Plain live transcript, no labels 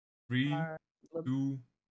3, 2,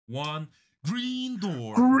 1. Green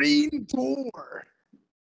door. Green door.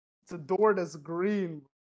 It's a door that's green.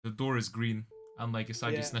 The door is green, unlike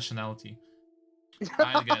Isagi's Yeah. nationality.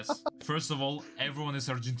 Alright, guys. First of all, everyone is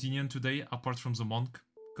Argentinian today, apart from the monk,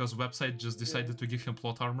 because website just decided to give him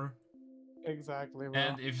plot armor. Exactly, bro.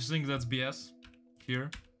 And if you think that's BS, here,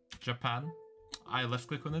 Japan. I left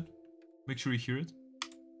click on it. Make sure you hear it.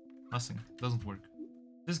 Nothing. Doesn't work.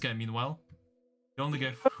 This guy, meanwhile, the only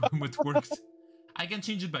guy for whom it worked. I can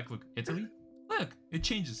change it back. Look, Italy. Look, it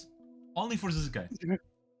changes. Only for this guy.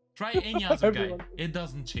 Try any other guy. It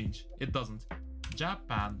doesn't change. It doesn't.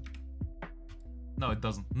 Japan. No, it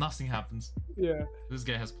doesn't. Nothing happens. Yeah. This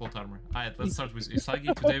guy has plot armor. Alright, let's start with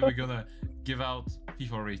Isagi. Today we're gonna give out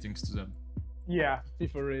FIFA ratings to them. Yeah,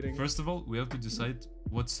 FIFA rating. First of all, we have to decide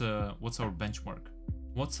what's our benchmark.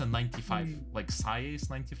 What's a 95? Like Sae is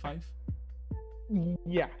 95?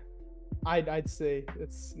 Yeah. I'd say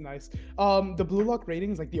it's nice. The Blue Lock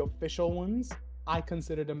ratings, like the official ones, I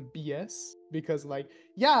consider them BS because, like,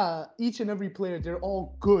 yeah, each and every player, they're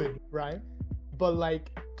all good, right? But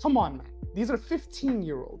like, come on, man. These are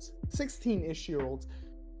 15-year-olds, 16-ish-year-olds.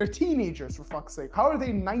 They're teenagers, for fuck's sake. How are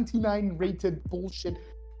they 99 rated bullshit,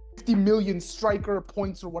 50 million striker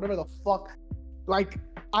points or whatever the fuck? Like,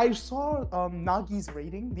 I saw Nagi's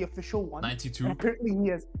rating, the official one. 92. And apparently he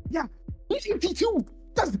has, yeah, he's 82.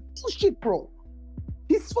 That's bullshit, bro.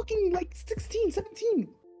 He's fucking like 16, 17.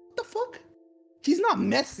 What the fuck? He's not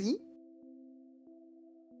Messi.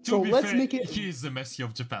 To So be let's fair, make it. he is the Messi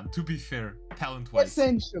of Japan. To be fair, talent-wise.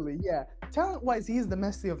 Essentially, yeah. Talent-wise, he is the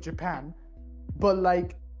Messi of Japan. But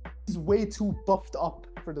like, he's way too buffed up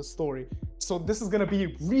for the story. So this is gonna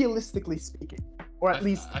be realistically speaking. Or at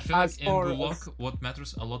least I feel as like in far Bullock, as... what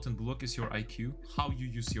matters a lot in Bullock is your IQ, how you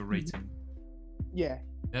use your rating. Yeah.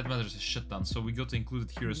 That matters a shit ton, so we got to include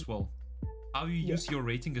it here as well. How you use your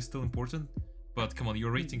rating is still important, but come on,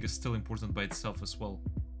 your rating is still important by itself as well.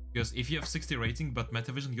 Because if you have 60 rating but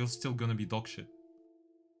Metavision, you're still gonna be dog shit.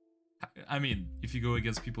 I mean, if you go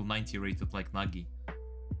against people 90 rated like Nagi.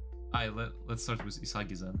 Let's start with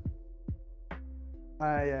Isagi then.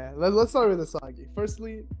 Yeah. Let's start with Isagi.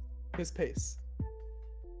 Firstly, his pace.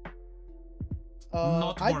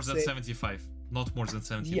 Not more I'd than say, 75. Not more than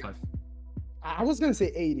 75. Yeah. I was gonna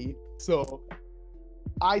say 80, so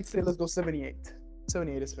I'd say let's go 78.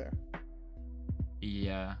 78 is fair.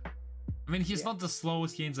 Yeah. I mean, he's not the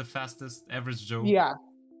slowest, he ain't the fastest, average Joe. Yeah.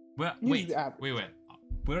 Well, wait.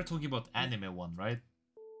 We're talking about anime one, right?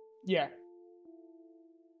 Yeah.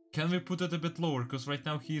 Can we put it a bit lower? Because right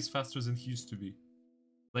now he is faster than he used to be.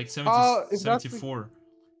 Like 70, 74.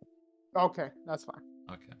 Okay, that's fine.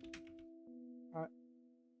 Okay.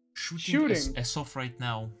 Shooting. As of right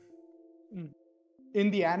now. In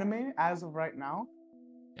the anime, as of right now.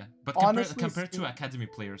 Yeah, but compared to academy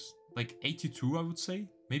players, like 82, I would say,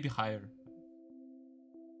 maybe higher.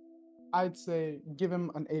 I'd say give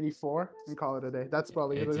him an 84 and call it a day. That's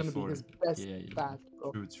probably going to be his best stat,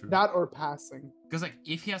 bro. True. That or passing. Because like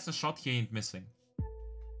if he has a shot, he ain't missing.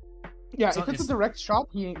 Yeah, if it's a direct shot,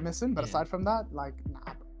 he ain't missing. But aside from that, like, nah.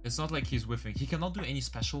 Bro. It's not like he's whiffing. He cannot do any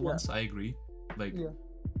special ones. I agree. Like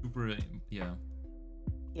super,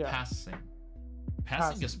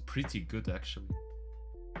 Passing is pretty good actually.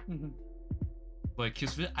 Like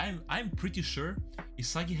I'm pretty sure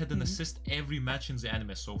Isagi had an assist every match in the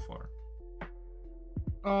anime so far.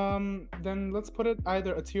 Then let's put it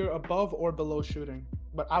either a tier above or below shooting.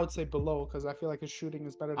 But I would say below because I feel like his shooting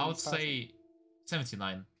is better than his passing. I would say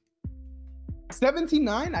 79.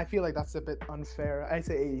 79? I feel like that's a bit unfair. I'd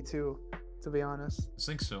say 82, to be honest. I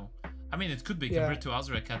think so. I mean, it could be compared to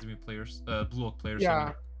other academy players, Blue Lock players.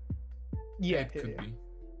 Yeah. It could be.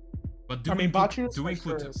 But do we include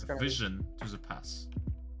vision to the pass?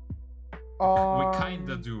 We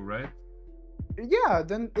kinda do, right? Yeah,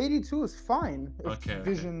 then 82 is fine.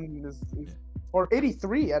 Vision is or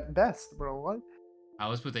 83 at best, bro. What?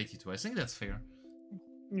 Let's put 82. I think that's fair.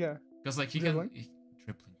 Yeah. Because like he dribbling.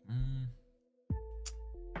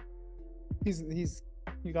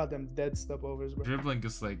 He got them dead step overs, bro. Dribbling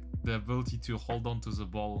is like the ability to hold on to the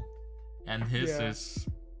ball, and his is.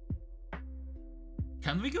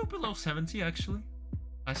 Can we go below 70 actually?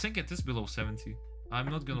 I think it is below 70. I'm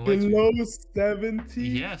not gonna lie to you. Below 70?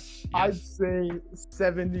 Yes. I'd say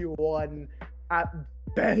 71 at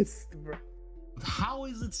best, bro. But how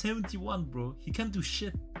is it 71, bro? He can't do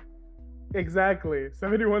shit. Exactly.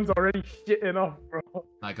 71's already shit enough, bro.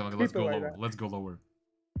 Nah, come on, let's go lower. Let's go lower.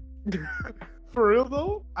 For real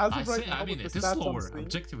though? I mean, it is lower.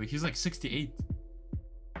 Objectively, he's like 68.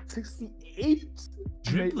 68?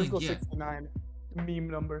 Dribbling, let's go 69. Meme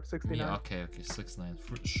number 69. Yeah, okay, 69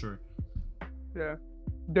 for sure. Yeah.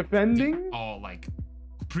 Defending? Oh, like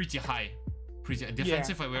pretty high.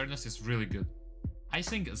 Defensive awareness is really good. I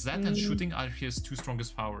think that and shooting are his two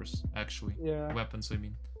strongest powers, actually. Yeah. Weapons, I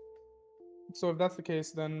mean. So if that's the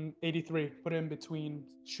case, then 83. Put it in between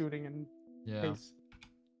shooting and pace.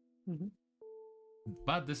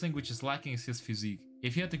 But the thing which is lacking is his physique.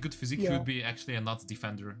 If he had a good physique, he would be actually a nuts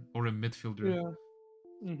defender or a midfielder.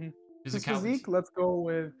 Yeah. His physique, let's go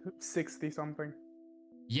with 60 something.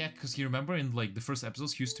 Yeah, because you remember in like the first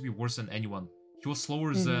episodes, he used to be worse than anyone. He was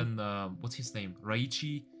slower than what's his name,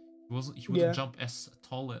 Raichi. He wouldn't jump as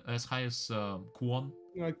high as Kwon.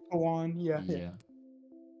 Like Kwon, yeah.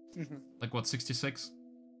 Like what, 66?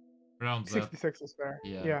 Around 66 is fair.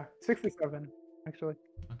 Yeah, 67 actually.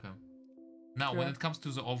 Okay. Now, when it comes to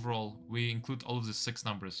the overall, we include all of the 6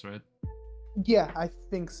 numbers, right? Yeah, I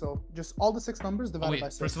think so. Just all the 6 numbers divided by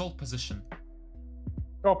 6. First of all, position.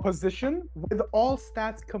 Oh, position? With all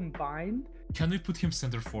stats combined? Can we put him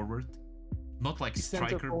center forward? Not like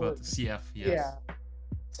striker, but CF, yes. Yeah.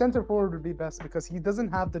 Center forward would be best because he doesn't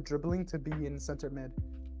have the dribbling to be in center mid.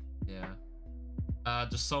 Yeah.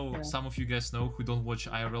 Just so some of you guys know who don't watch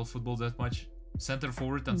IRL football that much, center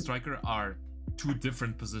forward and striker are 2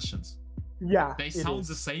 different positions. Yeah. They sound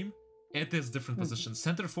the same. It is different positions.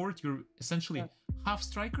 Center forward, you're essentially half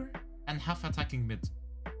striker and half attacking mid.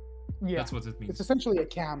 Yeah. That's what it means. It's essentially a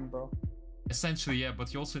cam, bro. Essentially, yeah,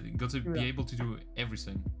 but you also got to be able to do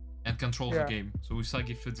everything and control the game. So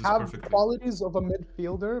Usagi fits this perfectly. Have qualities of a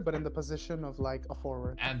midfielder, but in the position of like a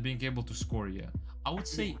forward. And being able to score, yeah. I would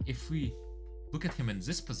say if we look at him in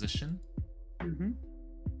this position,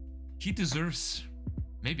 he deserves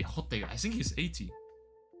maybe a hot take. I think he's 80.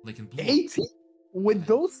 Like in blue. 80? With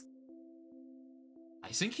those? I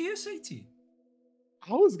think he is 80.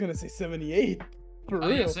 I was gonna say 78. For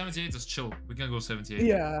real. Yeah, 78 is chill. We can go 78.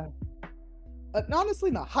 Yeah. Honestly,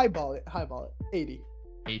 not. Highball it. 80.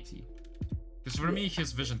 80. Because for me,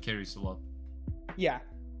 his vision carries a lot. Yeah.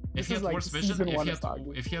 If he had worse vision,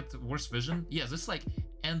 if he had worse vision, yeah, this is like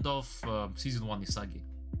end of season 1 Isagi.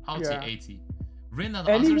 I would say 80. Rin and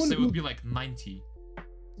others, they would be like 90.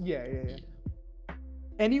 Yeah.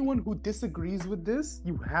 Anyone who disagrees with this,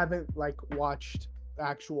 you haven't like watched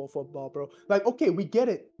actual football, bro. Like, okay, we get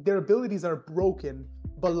it. Their abilities are broken,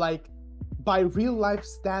 but like by real life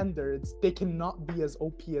standards, they cannot be as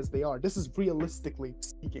OP as they are. This is realistically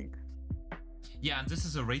speaking. Yeah, and this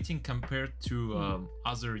is a rating compared to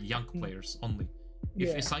other young players only.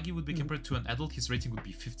 If Isagi would be compared to an adult, his rating would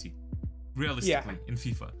be 50. Realistically, in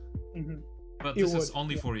FIFA. But this is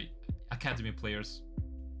only for academy players.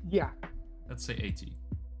 Yeah. Let's say 80.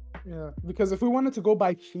 Yeah, because if we wanted to go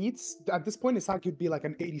by feats, at this point, Isagi would be like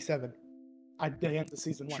an 87 at the end of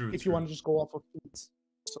season 1. If you want to just go off of feats.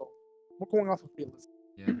 So, we're going off of feats.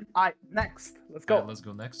 Yeah. Alright, next. Let's go. Let's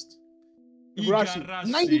go next. Igarashi.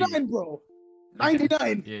 99, bro.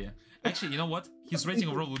 99. Yeah. Actually, you know what? His rating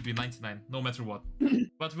overall would be 99, no matter what.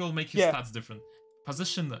 But we'll make his stats different.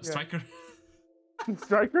 Position, striker.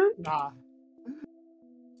 Striker? Nah.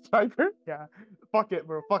 Striker? Yeah. Fuck it,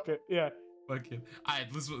 bro. Fuck it. Yeah. Fuck it.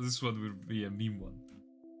 Alright, this one will be a meme one.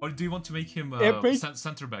 Or do you want to make him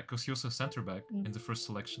center back? Because he was a center back in the first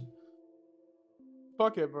selection.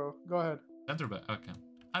 Fuck it, bro. Go ahead. Center back. Okay.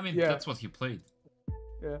 I mean, that's what he played.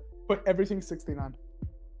 Yeah. But everything 69.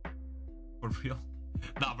 For real?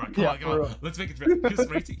 Nah, bro. Come on. Let's make it real. His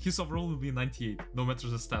rating, his overall will be 98, no matter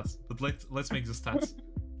the stats. But let's make the stats.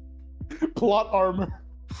 Plot armor.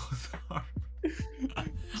 Plot armor.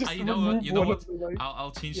 You know what?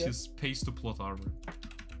 I'll change his pace to plot armor.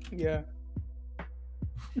 Yeah.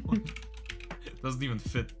 Doesn't even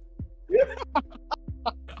fit.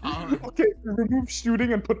 Okay, remove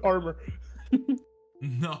shooting and put armor.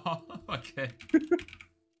 No, okay.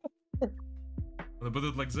 Wanna put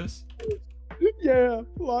it like this? Yeah,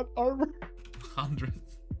 plot armor. 100.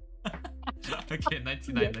 Okay,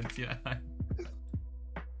 99.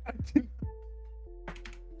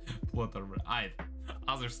 Plot armor. Alright.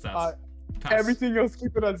 Other stats. Everything else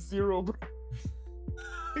keep it at 0, bro.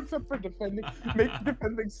 Except for defending. Make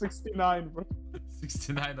defending 69, bro.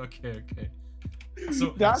 69, okay.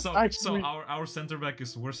 So our center back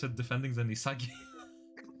is worse at defending than Isagi.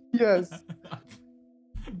 Yes.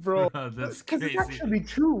 Bro. That's crazy. It's actually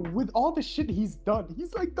true. With all the shit he's done,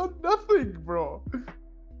 he's like done nothing, bro.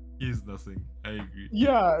 He's nothing. I agree.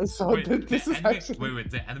 Yeah, so this is actually...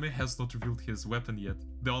 Wait. The anime has not revealed his weapon yet.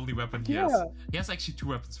 The only weapon he has. He has actually 2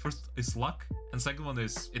 weapons. First is luck, and second one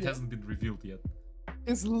is it hasn't been revealed yet.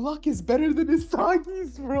 His luck is better than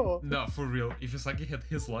Isagi's, bro. No, for real. If Isagi had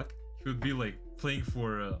his luck, he would be like playing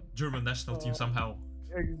for German national team somehow.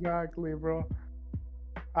 Exactly, bro.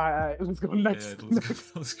 Alright, let's go next. Yeah,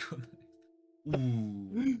 let's go next.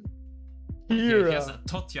 Ooh. Okay, he has a Kira.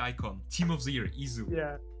 Totti icon. Team of the year, easily.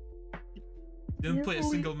 Yeah. Didn't play a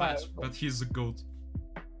single match, Yeah. but he's a GOAT.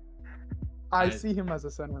 I see him as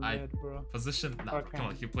a center I- mid, bro. Position? Nah, Okay. come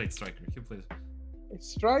on, he played striker. He played.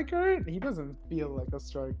 Striker? He doesn't feel like a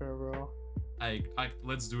striker, bro.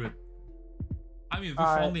 Let's do it. I mean, we've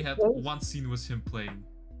Alright, only had let's- one scene with him playing.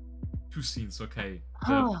 2 scenes, okay.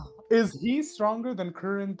 Is he stronger than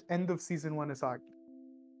current end of season 1 Isagi?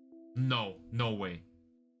 No way.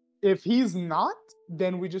 If he's not,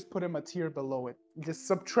 then we just put him a tier below it. Just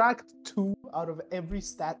subtract 2 out of every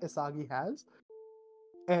stat Isagi has.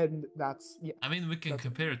 And that's, yeah. I mean, we can That's it.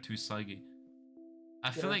 compare it to Isagi.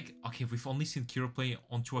 I feel Yeah. like, okay, we've only seen Kira play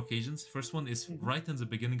on 2 occasions. First one is right in the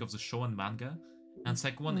beginning of the show and manga, and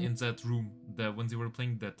second one in that room, when they were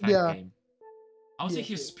playing the tag Yeah. game. I would say Yeah,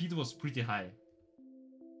 his yeah. speed was pretty high.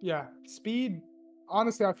 Yeah, speed.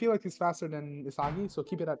 Honestly, I feel like he's faster than Isagi, so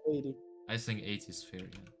keep it at 80. I think 80 is fair,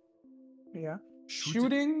 yeah. Yeah. Shooting-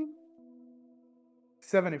 Shooting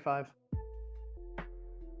 75.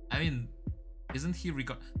 I mean, isn't he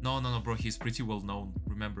No, bro, he's pretty well known,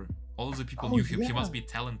 remember. All of the people Oh, knew him, he yeah. must be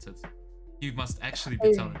talented. He must actually be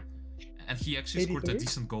Hey. talented. And he actually scored a 83?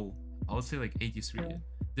 decent goal. I would say like 83, Yeah. yeah.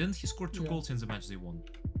 Didn't he score 2 Yeah. goals in the match they won?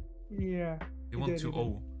 Yeah. They He won did, he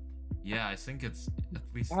 2-0. Yeah, I think it's at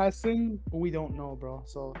least Passing, we don't know, bro.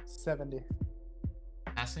 So 70.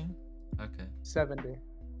 passing. Okay. 70.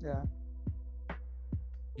 Yeah.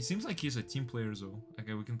 He seems like he's a team player though.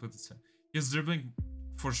 Okay, we can put it. His dribbling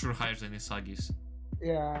for sure higher than Isagi's.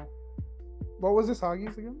 Yeah. What was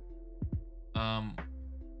Isagi's again?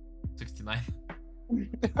 69.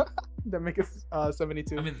 That make us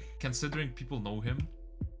 72. I mean, considering people know him,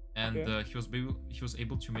 and Yeah. he was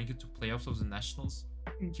able to make it to playoffs of the Nationals.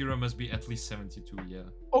 Mm. Kira must be at least 72. Yeah.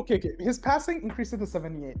 Okay. His passing increased to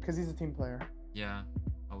 78 because he's a team player. Yeah,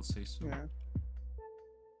 I would say so. Yeah.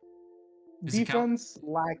 Is he count- Defense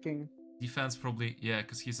lacking. Defense probably, yeah,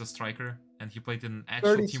 because he's a striker and he played in an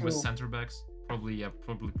actual team with 32. center backs. Probably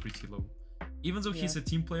pretty low. Even though he's Yeah. a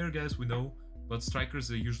team player, guys, we know, but strikers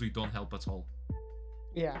they usually don't help at all.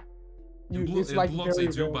 Yeah. In It's like blocks they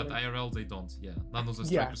very do, but rarely. IRL they don't. Yeah, none of the Yeah.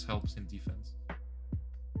 strikers helps in defense.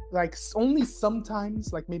 Like only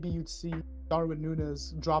sometimes, like maybe you'd see Darwin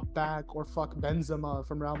Núñez drop back or fuck Benzema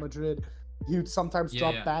from Real Madrid. He'd sometimes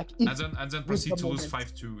drop Yeah. back. And then proceed the to lose moment.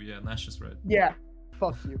 5-2. Yeah, Nash is right. Yeah,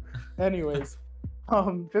 fuck you. Anyways,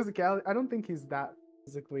 physicality. I don't think he's that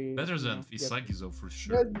physically. Better you than know, Isagi though, for yeah.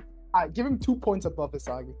 sure. Give him 2 points above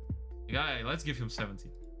Isagi. Yeah, let's give him 70.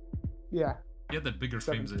 Yeah, He had a bigger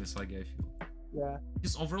frame than Isagi, I feel. yeah.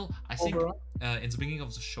 Just overall, I think Overall, in the beginning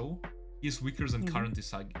of the show, he's weaker than Mhm. current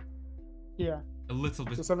Isagi. yeah. A little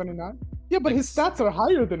bit. So 79. Yeah, but Like his stats are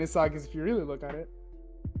higher than Isagi's if you really look at it.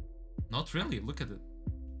 Not really. Look at it.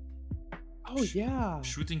 Oh yeah.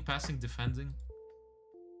 Shooting, passing, defending.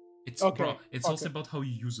 It's Okay, bro. It's also okay. about how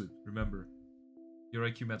you use it. Remember, your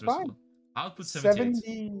IQ matters Fine. a lot. I'll put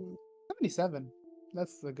 78. 77.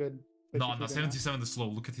 That's a good. No, shooting, 77 is slow.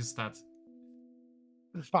 Look at his stats.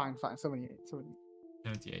 Fine. 78.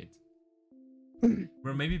 78.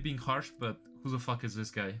 We're maybe being harsh, but who the fuck is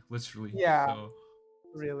this guy? Literally. Yeah. So,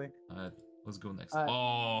 Really. let's go next. Now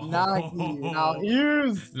Oh.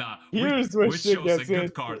 here's Nah, here's where we shit chose a gets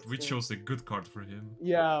good card. We interesting. chose a good card for him.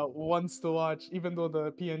 Yeah, ones to watch, even though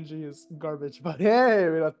the PNG is garbage. But hey,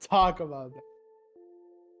 we're gonna talk about that.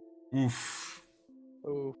 Oof.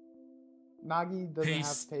 Ooh. Nagi doesn't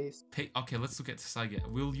Pace. have pace. Okay, let's look at Isagi.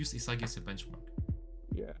 We'll use Isagi as a benchmark.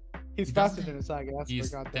 Yeah. He's He faster doesn't- than Isagi, that's He's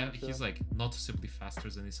for goddamn sure. he's like noticeably faster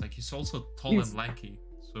than Isagi. He's also tall He's- and lanky.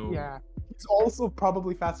 So Yeah. He's also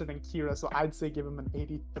probably faster than Kira, so I'd say give him an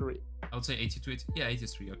 83. I would say 82, 80. Yeah,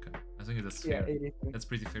 83. Okay, I think that's Yeah, fair. 83. That's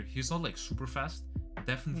pretty fair. He's not like super fast.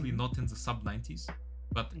 Definitely Mhm. not in the sub 90s,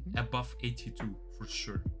 but Mhm. above 82 for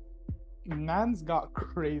sure. Man's got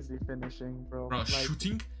crazy finishing, bro. Bro, Like,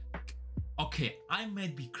 shooting. Okay, I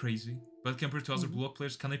might be crazy, but compared to other Mhm. blue up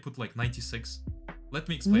players, can I put like 96? Let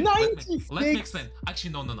me explain. Let me 96? explain.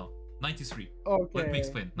 Actually, no. 93. okay. Let me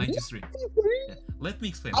explain. 93. 93? Yeah. Let me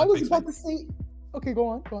explain. I Let me was explain. about to say. Okay, go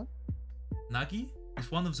on. Nagi is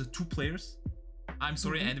one of the 2 players. I'm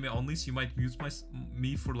sorry, Mhm. anime only, so you might mute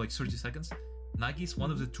me for like 30 seconds. Nagi is one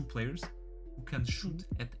of Mm-hmm. the 2 players who can shoot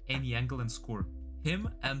at any angle and score. Him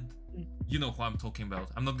and you know who I'm talking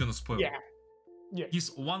about. I'm not gonna spoil. Yeah. Yeah. He's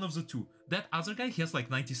one of the 2. That other guy, he has like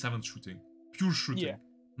 97 shooting. Pure shooting. Yeah.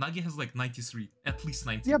 Nagi has like 93. At least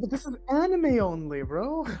 90. Yeah, but this is anime only,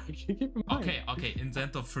 bro. Keep in mind. Okay.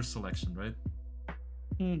 Intent of first selection, right?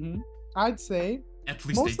 I'd say At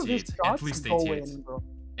least most of his 88. shots At least go 88. in, bro.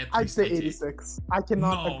 I'd least say 88. 86. I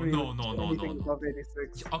cannot No, agree no, with no, no, anything no. above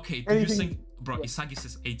 86. Okay, do you Anything- think, bro? yeah. Isagi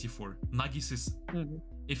says 84. Nagi says, Mhm.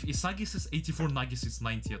 if Isagi says 84, Nagi says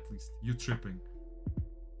 90 at least. You tripping?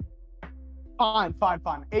 Fine.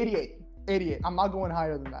 88. 88. I'm not going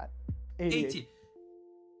higher than that. 88.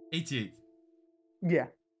 88. Yeah.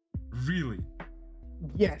 Really?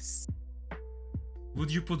 Yes.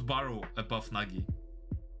 Would you put Baro above Nagi?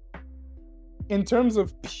 In terms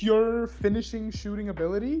of pure finishing shooting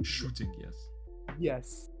ability, Shooting, yes.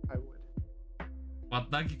 yes, I would. But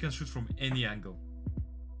Nagi can shoot from any angle.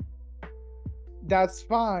 That's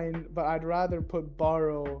fine, but I'd rather put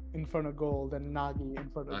Baro in front of goal than Nagi in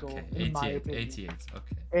front of goal. Okay, In my 88, opinion. 88,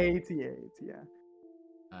 okay. 88, yeah.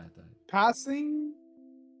 Alright. Passing,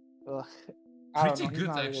 ugh. I don't Pretty know, he's good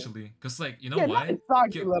not really- actually, because like, you know Yeah, why? not Isagi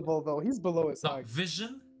Okay, level though. He's below No, Isagi.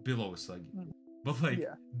 vision below Isagi. Mm. But like,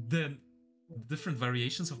 Yeah. then different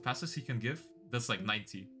variations of passes he can give, that's like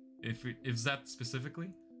 90. If that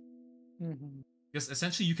specifically. Mhm. Because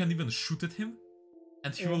essentially you can even shoot at him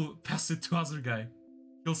and he Yeah. will pass it to other guy.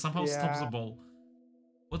 He'll somehow stop the Yeah. ball.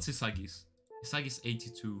 What's Isagi's? Isagi's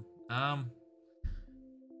 82.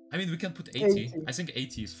 I mean, we can put 80. 80. I think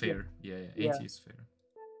 80 is fair. Yeah, 80 Yeah. is fair.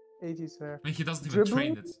 80 is fair. I mean, he doesn't even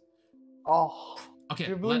train Dribbling? it. Oh, Okay,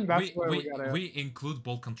 dribbling, that's where we gotta- we include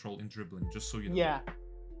ball control in dribbling, just so you know. yeah.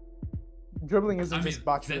 Dribbling isn't I just mean,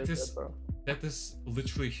 botch that rate, is- bro. That is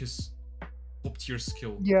literally his top tier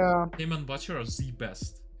skill. Yeah, Him and Butcher are the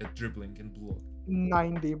best at dribbling in Blue Lock.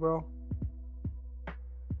 90, bro.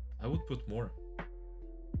 I would put more.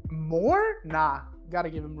 More? Nah, gotta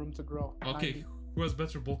give him room to grow. Okay, 90. who has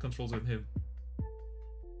better ball control than him?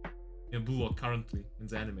 In Blue Lock currently, in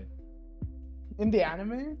the anime. In the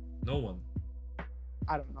anime, No one.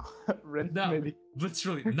 I don't know. Rin, No, maybe.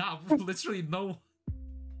 literally, literally no.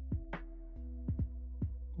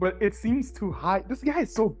 But it seems too high. This guy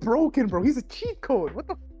is so broken, bro. He's a cheat code. What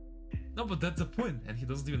the? No, but that's the point, and he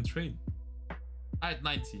doesn't even train. Alright,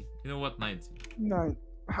 90. You know what, 90. No.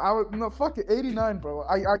 I would, no, fuck it. 89, bro.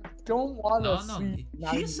 I don't want to No, see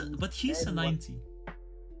he's 90s a anyone. 90.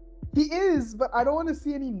 He is, but I don't want to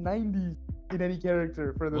see any 90s in any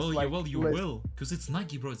character for this. Well, you list. will, because it's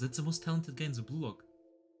Nagi, bro. That's the most talented guy in the Blue Lock.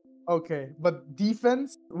 Okay, but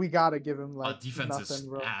defense, we gotta give him like Defense nothing, is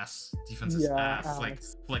bro. ass. Defense is Yeah, ass. Like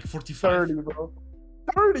ass. 45. 30, bro.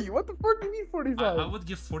 30? What the fuck do you mean 45? I would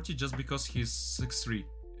give 40 just because he's 6'3".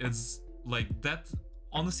 It's like that.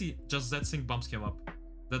 Honestly, just that thing bumps him up.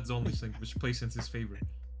 That's the only thing which plays in his favor.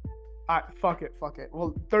 Fuck it.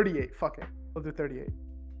 Well, 38. Fuck it. We'll do 38.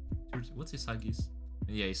 What's Isagi's?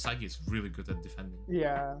 Yeah, Isagi is really good at defending.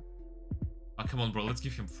 Yeah. Oh, come on, bro. Let's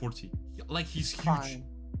give him 40. Like, he's huge. Fine.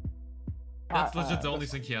 That's legit the only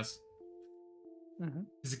thing he has. Mhm.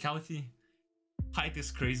 Physicality. Height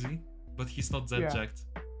is crazy, but he's not that Yeah. jacked.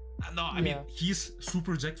 No, I mean, Yeah. he's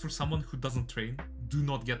super jacked for someone who doesn't train. Do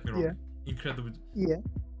not get me wrong. Yeah. Incredible. Yeah.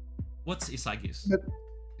 What's Isagi's? But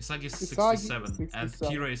Isagi's Isagi 67, and 67.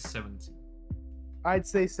 Kira is 70. I'd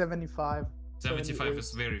say 75. 75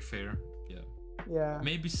 is very fair. Yeah. Yeah.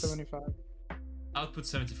 Maybe 75. I'll put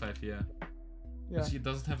 75, yeah. Yeah. Because he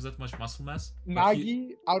doesn't have that much muscle mass. but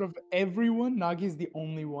Nagi, out of everyone, Nagi's the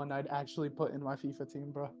only one I'd actually put in my FIFA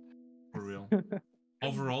team, bro. For real.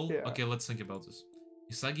 Overall, Yeah. okay, let's think about this.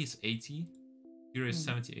 Isagi is 80, Kira is Mhm.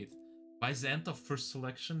 78. By the end of first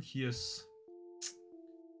selection, he is...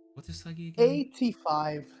 What is Isagi again?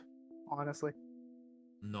 85, honestly.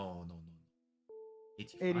 No.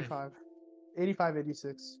 85. 85. 85,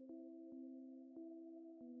 86.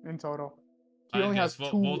 In total. He Alright, only guys, has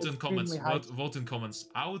two vote in comments. extremely high- Vote in comments.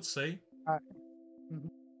 I would say Mhm.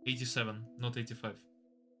 87, not 85.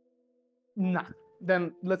 Nah.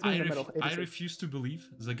 Then let's meet I, in the middle. I 86. refuse to believe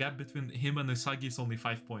the gap between him and Isagi is only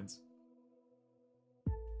 5 points.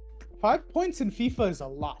 5 points in FIFA is a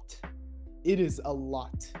lot. It is a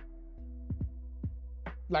lot.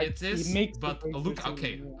 Like, It he is, makes the but break look, between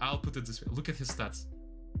okay, them, yeah. I'll put it this way. Look at his stats.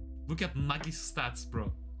 Look at Nagi's stats,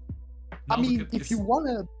 bro. I Now look mean, at- if you it's- want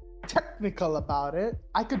to technical about it,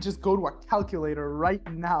 I could just go to a calculator right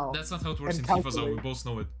now. That's not how it works in and FIFA, though. We calculate. both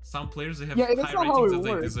know it. Some players, they have Yeah, that's high not how ratings it that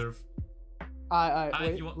they works. deserve.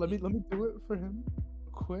 Wait, you want- let me do it for him,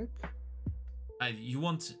 quick. You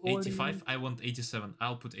want 85, I want 87.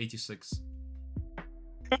 I'll put 86.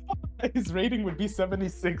 His rating would be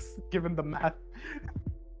 76, given the math.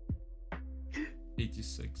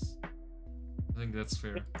 86. I think that's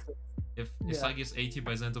fair. If Yeah. Isagi is 80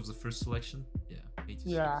 by the end of the first selection, yeah, 86.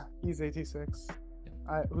 Yeah, he's 86. Yeah.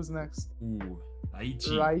 Alright, who's next? Ooh,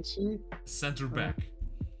 Raichi. Raichi. Center back.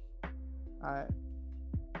 Alright.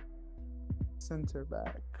 Center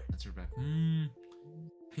back. Center back. He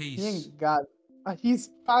Pace. ain't got He's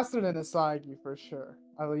faster than Asagi for sure.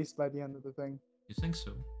 At least by the end of the thing. You think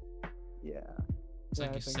so? Yeah. It's Yeah,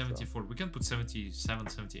 like I he's think so. 74. We can put 77,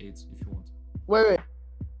 78 if you want. Wait.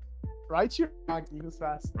 Raichu or Nagi? Who's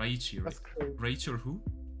fast? Raichi, That's crazy. Raichi or who?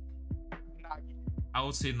 Nagi. I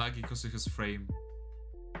would say Nagi because of his frame.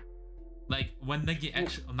 Like when Nagi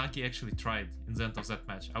actually tried in the end of that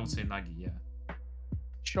match, I would say Nagi, yeah.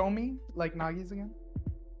 Show me like Nagi's again.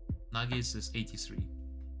 Nagi's is 83.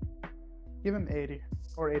 Give him 80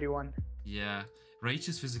 or 81. Yeah,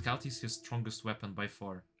 Raichi's physicality is his strongest weapon by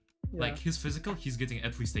far. Yeah. Like his physical, he's getting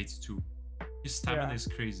at least 82. His stamina is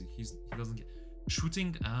crazy. He doesn't get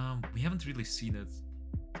shooting. We haven't really seen it.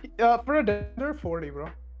 For a defender, 40, bro.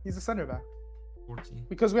 He's a center back. 40.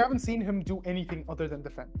 Because we haven't seen him do anything other than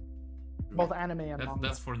defend. True. Both anime and manga.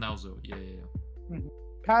 That's for now, though. Yeah.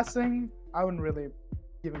 Passing, I wouldn't really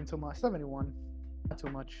give him too much. 71, not too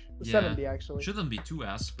much. Yeah. 70 actually. Shouldn't be too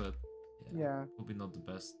ass, but yeah. Probably not the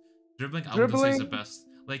best. Dribbling, I wouldn't say is the best.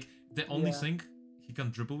 Like the only thing he can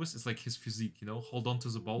dribble with is like his physique. You know, hold on to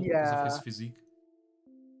the ball because of his physique.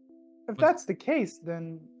 If that's the case,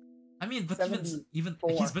 then I mean, but even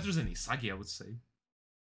he's better than Isagi, I would say.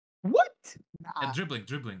 What? Nah. And dribbling.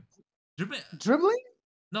 Dribbling?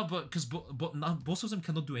 No, but because not both of them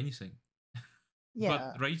cannot do anything.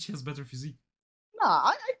 Yeah. But Raichi has better physique. Nah,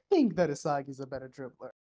 I think that Isagi's a better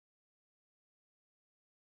dribbler.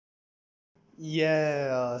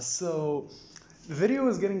 Yeah, so the video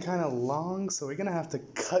is getting kind of long, so we're gonna have to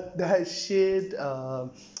cut that shit.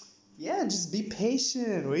 Yeah, just be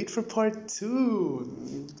patient. Wait for part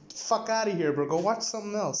 2. Fuck out of here, bro. Go watch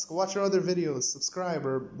something else. Go watch your other videos. Subscribe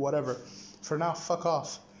or whatever. For now, fuck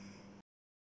off.